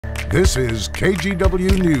This is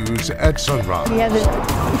KGW News at Sunrise. She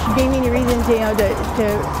gave me any reason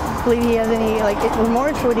to believe he has any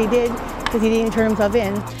remorse for what he did, because he didn't turn himself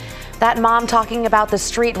in. That mom talking about the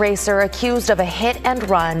street racer accused of a hit and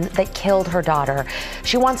run that killed her daughter.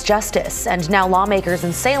 She wants justice, and now lawmakers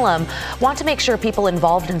in Salem want to make sure people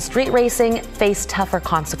involved in street racing face tougher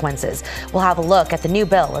consequences. We'll have a look at the new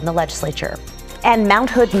bill in the legislature. And Mount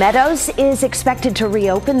Hood Meadows is expected to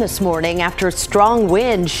reopen this morning after strong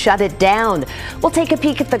winds shut it down. We'll take a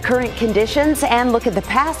peek at the current conditions and look at the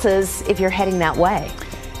passes if you're heading that way.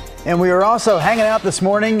 And we are also hanging out this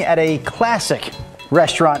morning at a classic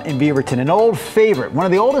restaurant in Beaverton, an old favorite, one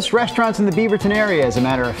of the oldest restaurants in the Beaverton area, as a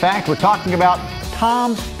matter of fact. We're talking about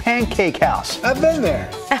Tom's Pancake House. I've been there.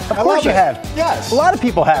 Of course you have. Yes. A lot of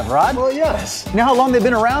people have, Rod. Well, yes. You know how long they've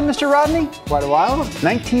been around, Mr. Rodney? Quite a while.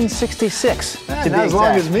 1966. Not as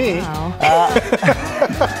long as me. Wow.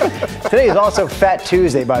 Today is also Fat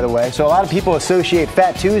Tuesday, by the way. So a lot of people associate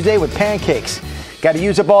Fat Tuesday with pancakes. Got to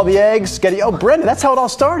use up all the eggs. Oh, Brenda, that's how it all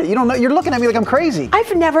started. You don't know. You're looking at me like I'm crazy.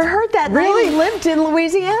 I've never heard that. Really? I lived in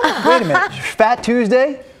Louisiana. Wait a minute. Fat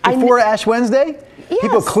Tuesday before Ash Wednesday? Yes.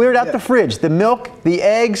 People cleared out the fridge, the milk, the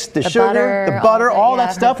eggs, the sugar, the butter, all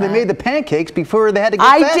that stuff. They made the pancakes before they had to go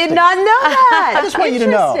fasting. I did not know that. I just want you to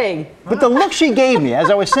know. But the look she gave me as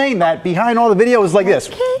I was saying that behind all the video was like this.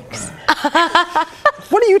 Cakes.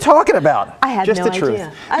 What are you talking about? I had just no the truth.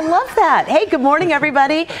 idea. I love that. Hey, good morning,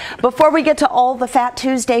 everybody. Before we get to all the Fat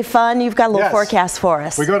Tuesday fun, you've got a little forecast for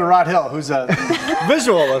us. We go to Rod Hill, who's a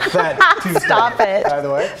visual of Fat Tuesday. Stop it. By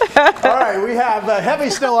the way. All right, we have heavy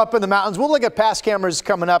snow up in the mountains. We'll look at past cameras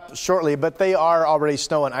coming up shortly, but they are already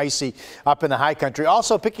snow and icy up in the high country.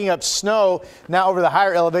 Also picking up snow now over the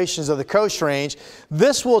higher elevations of the Coast Range.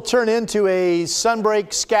 This will turn into a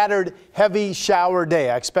sunbreak, scattered, heavy shower day.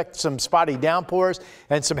 I expect some spotty downpours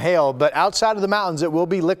and some hail, but outside of the mountains, it will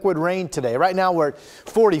be liquid rain today. Right now, we're at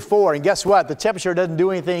 44, and guess what? The temperature doesn't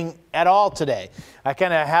do anything at all today. I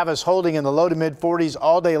kind of have us holding in the low to mid 40s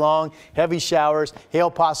all day long. Heavy showers,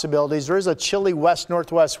 hail possibilities. There is a chilly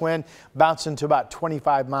west-northwest wind bouncing to about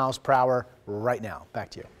 25 miles per hour right now. Back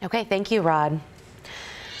to you. Okay, thank you, Rod.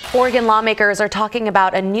 Oregon lawmakers are talking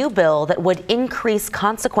about a new bill that would increase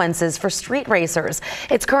consequences for street racers.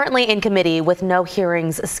 It's currently in committee with no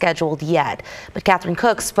hearings scheduled yet. But Catherine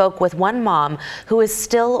Cook spoke with one mom who is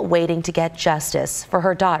still waiting to get justice for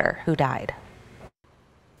her daughter who died.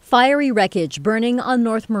 Fiery wreckage burning on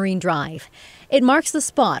North Marine Drive. It marks the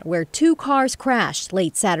spot where two cars crashed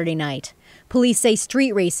late Saturday night. Police say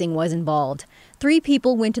street racing was involved. 3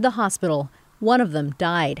 people went to the hospital. 1 of them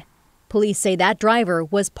died. Police say that driver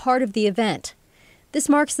was part of the event. This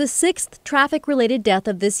marks the 6th traffic-related death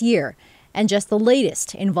of this year, and just the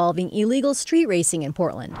latest involving illegal street racing in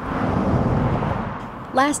Portland.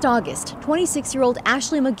 Last August, 26-year-old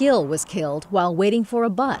Ashley McGill was killed while waiting for a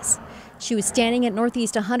bus. She was standing at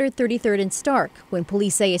Northeast 133rd and Stark when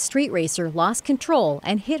police say a street racer lost control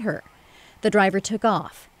and hit her. The driver took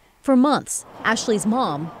off. For months, Ashley's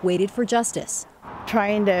mom waited for justice.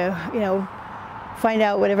 Trying to, find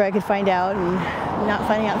out whatever I could find out and not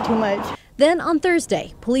finding out too much. Then on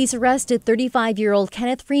Thursday, police arrested 35-year-old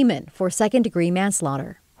Kenneth Freeman for second-degree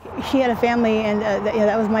manslaughter. She had a family, and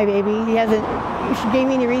that was my baby. She gave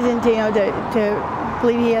me any reason to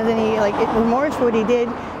believe he has any remorse for what he did,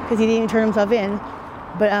 because he didn't turn himself in.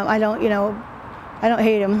 But I don't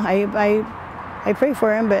hate him. I pray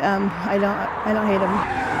for him, but I don't hate him.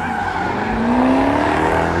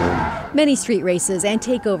 Many street races and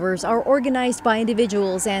takeovers are organized by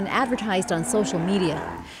individuals and advertised on social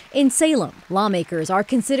media. In Salem, lawmakers are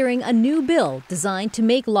considering a new bill designed to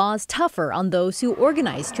make laws tougher on those who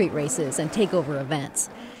organize street races and takeover events.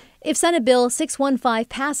 If Senate Bill 615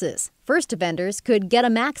 passes, first offenders could get a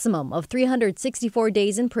maximum of 364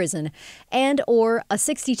 days in prison and/or a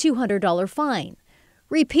 $6,200 fine.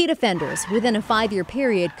 Repeat offenders within a 5-year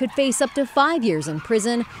period could face up to 5 years in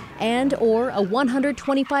prison and/or a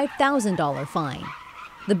 $125,000 fine.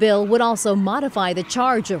 The bill would also modify the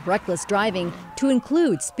charge of reckless driving to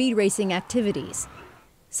include speed racing activities.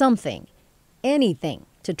 Something, anything,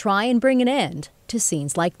 to try and bring an end to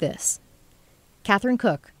scenes like this. Catherine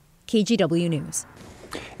Cook, KGW News.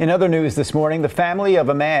 In other news this morning, the family of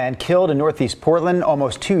a man killed in Northeast Portland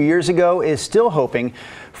almost 2 years ago is still hoping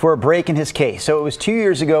for a break in his case. So it was 2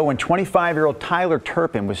 years ago when 25-year-old Tyler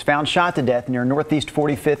Turpin was found shot to death near Northeast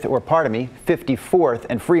 54th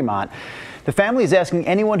and Fremont. The family is asking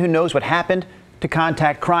anyone who knows what happened to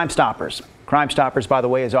contact Crime Stoppers. Crime Stoppers, by the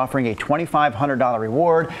way, is offering a $2,500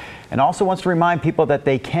 reward and also wants to remind people that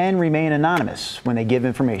they can remain anonymous when they give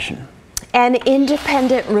information. An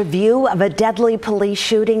independent review of a deadly police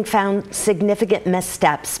shooting found significant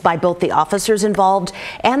missteps by both the officers involved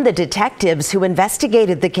and the detectives who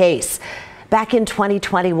investigated the case. Back in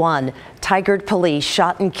 2021, Tigard police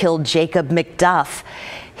shot and killed Jacob McDuff.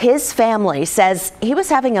 His family says he was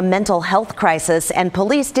having a mental health crisis and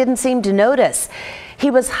police didn't seem to notice. He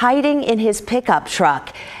was hiding in his pickup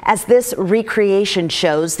truck. As this recreation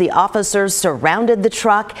shows, the officers surrounded the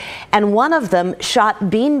truck and one of them shot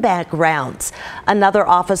beanbag rounds. Another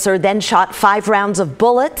officer then shot 5 rounds of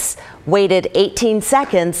bullets, waited 18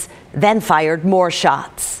 seconds, then fired more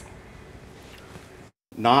shots.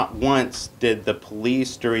 Not once did the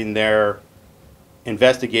police during their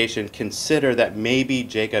investigation consider that maybe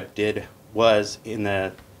Jacob was in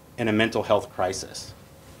a mental health crisis.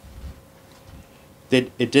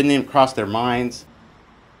 It didn't even cross their minds.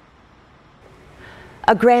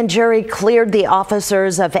 A grand jury cleared the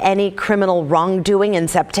officers of any criminal wrongdoing in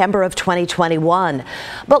September of 2021.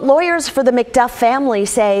 But lawyers for the McDuff family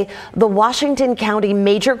say the Washington County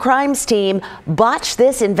Major Crimes Team botched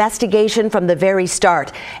this investigation from the very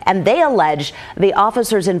start. And they allege the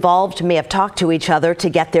officers involved may have talked to each other to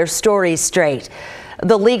get their stories straight.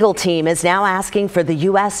 The legal team is now asking for the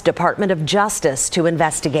U.S. Department of Justice to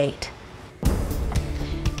investigate.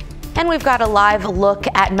 And we've got a live look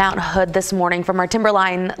at Mount Hood this morning from our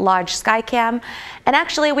Timberline Lodge Skycam. And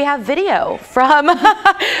actually, we have video from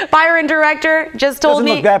Byron Director just told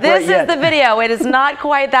me this is the video. It is not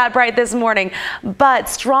quite that bright this morning, but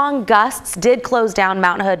strong gusts did close down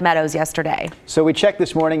Mount Hood Meadows yesterday. So we checked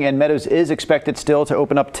this morning and Meadows is expected still to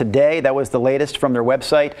open up today. That was the latest from their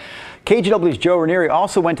website. KGW's Joe Ranieri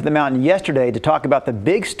also went to the mountain yesterday to talk about the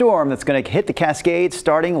big storm that's going to hit the Cascades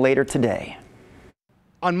starting later today.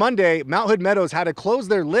 On Monday, Mount Hood Meadows had to close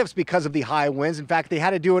their lifts because of the high winds. In fact, they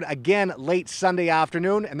had to do it again late Sunday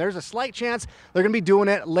afternoon, and there's a slight chance they're going to be doing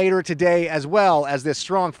it later today as well as this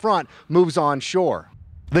strong front moves on shore.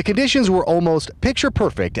 The conditions were almost picture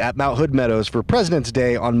perfect at Mount Hood Meadows for President's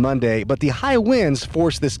Day on Monday, but the high winds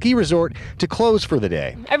forced the ski resort to close for the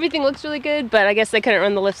day. Everything looks really good, but I guess they couldn't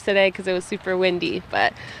run the lifts today because it was super windy.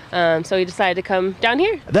 But so we decided to come down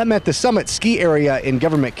here. That meant the summit ski area in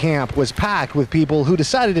Government Camp was packed with people who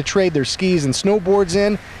decided to trade their skis and snowboards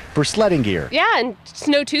in for sledding gear. Yeah, and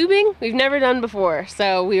snow tubing we've never done before.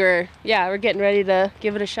 So we're getting ready to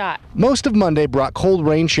give it a shot. Most of Monday brought cold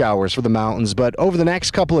rain showers for the mountains, but over the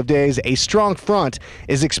next couple of days, a strong front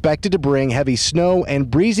is expected to bring heavy snow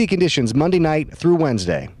and breezy conditions Monday night through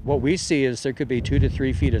Wednesday. What we see is there could be 2 to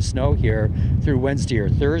 3 feet of snow here through Wednesday or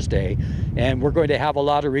Thursday, and we're going to have a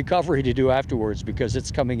lot of recovery to do afterwards because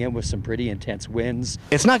it's coming in with some pretty intense winds.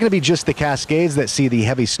 It's not going to be just the Cascades that see the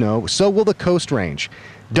heavy snow, so will the Coast Range.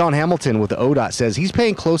 Don Hamilton with the ODOT says he's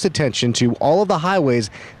paying close attention to all of the highways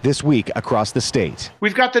this week across the state.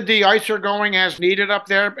 We've got the de-icer going as needed up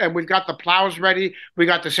there, and we've got the plows ready, we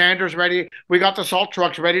got the sanders ready, we got the salt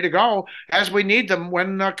trucks ready to go as we need them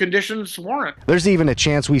when conditions warrant. There's even a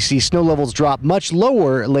chance we see snow levels drop much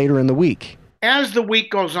lower later in the week. As the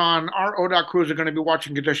week goes on, our ODOT crews are going to be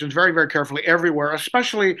watching conditions very, very carefully everywhere,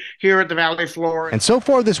 especially here at the valley floor. And so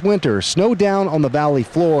far this winter, snow down on the valley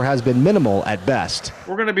floor has been minimal at best.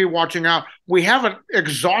 We're going to be watching out. We haven't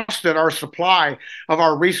exhausted our supply of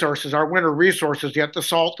our resources, our winter resources yet, the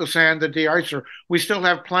salt, the sand, the de-icer. We still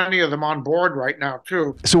have plenty of them on board right now,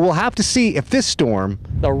 too. So we'll have to see if this storm...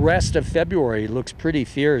 The rest of February looks pretty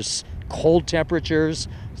fierce. Cold temperatures,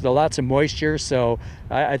 lots of moisture, so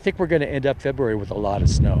I think we're going to end up February with a lot of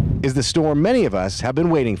snow. Is the storm many of us have been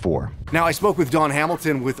waiting for. Now, I spoke with Don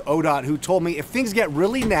Hamilton with ODOT, who told me if things get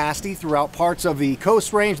really nasty throughout parts of the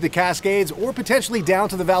Coast Range, the Cascades, or potentially down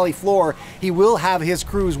to the valley floor, he will have his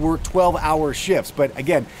crews work 12-hour shifts. But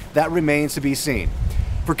again, that remains to be seen.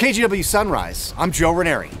 For KGW Sunrise, I'm Joe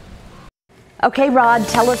Ranieri. Okay, Rod,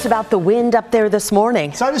 tell us about the wind up there this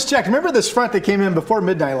morning. So I just checked. Remember this front that came in before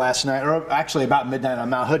midnight last night, or actually about midnight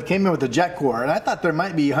on Mount Hood, came in with a jet core, and I thought there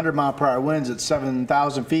might be 100-mile-per-hour winds at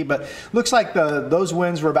 7,000 feet, but looks like those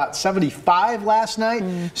winds were about 75 last night.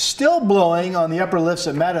 Still blowing on the upper lifts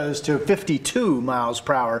at Meadows to 52 miles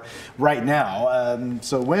per hour right now.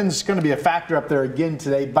 So wind's going to be a factor up there again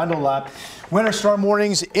today. Bundle up. Winter storm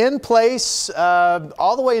warnings in place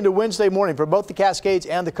all the way into Wednesday morning for both the Cascades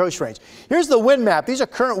and the Coast Range. Here's the wind map. These are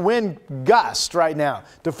current wind gusts right now.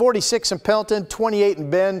 To 46 in Pendleton, 28 in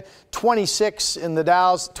Bend, 26 in the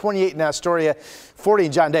Dalles, 28 in Astoria, 40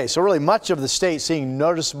 in John Day. So really much of the state seeing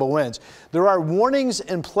noticeable winds. There are warnings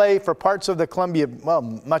in play for parts of the Columbia, well,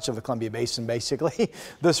 much of the Columbia Basin basically,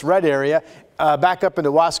 this red area. back up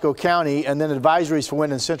into Wasco County, and then advisories for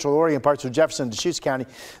wind in Central Oregon, parts of Jefferson and Deschutes County.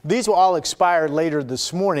 These will all expire later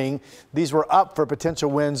this morning. These were up for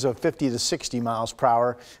potential winds of 50 to 60 miles per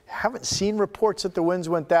hour. Haven't seen reports that the winds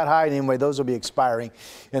went that high. Anyway, those will be expiring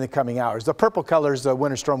in the coming hours. The purple color is the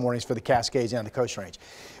winter storm warnings for the Cascades and the Coast Range.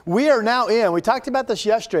 We are now in, we talked about this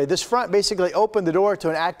yesterday, this front basically opened the door to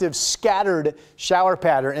an active scattered shower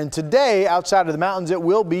pattern. And today, outside of the mountains, it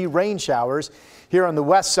will be rain showers here on the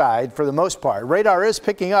west side for the most part. Radar is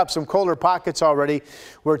picking up some colder pockets already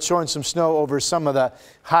where it's showing some snow over some of the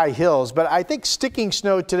high hills. But I think sticking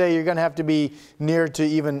snow today, you're going to have to be near to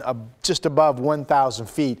even just above 1,000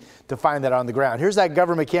 feet to find that on the ground. Here's that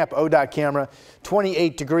government camp ODOT camera,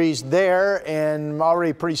 28 degrees there and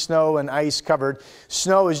already pretty snow and ice covered.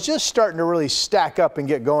 Snow is just starting to really stack up and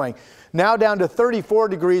get going. Now down to 34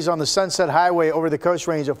 degrees on the Sunset Highway over the Coast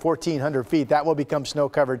Range of 1,400 feet. That will become snow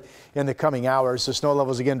covered in the coming hours. The snow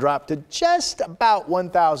levels again drop to just about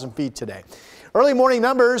 1,000 feet today. Early morning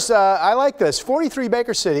numbers, I like this. 43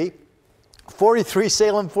 Baker City, 43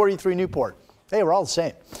 Salem, 43 Newport. Hey, we're all the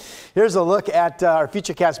same. Here's a look at our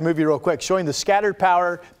Futurecast movie real quick, showing the scattered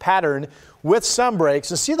power pattern with some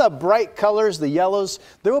breaks. And see the bright colors, the yellows?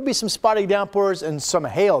 There will be some spotty downpours and some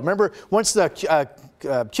hail. Remember, once the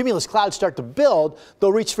cumulus clouds start to build,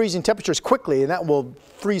 they'll reach freezing temperatures quickly, and that will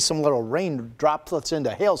freeze some little rain droplets into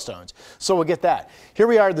hailstones. So we'll get that. Here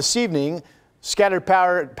we are this evening. Scattered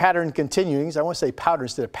power pattern continuing. I want to say powder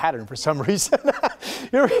instead of pattern for some reason.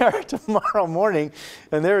 Here we are tomorrow morning,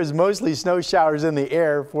 and there is mostly snow showers in the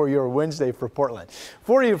air for your Wednesday for Portland.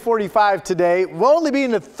 40 to 45 today. We'll only be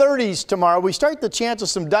in the 30s tomorrow. We start the chance of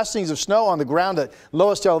some dustings of snow on the ground at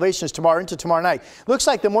lowest elevations tomorrow into tomorrow night. Looks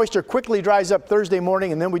like the moisture quickly dries up Thursday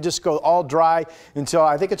morning, and then we just go all dry until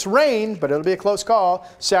I think it's rain, but it'll be a close call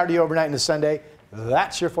Saturday overnight into Sunday.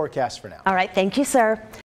 That's your forecast for now. All right. Thank you, sir.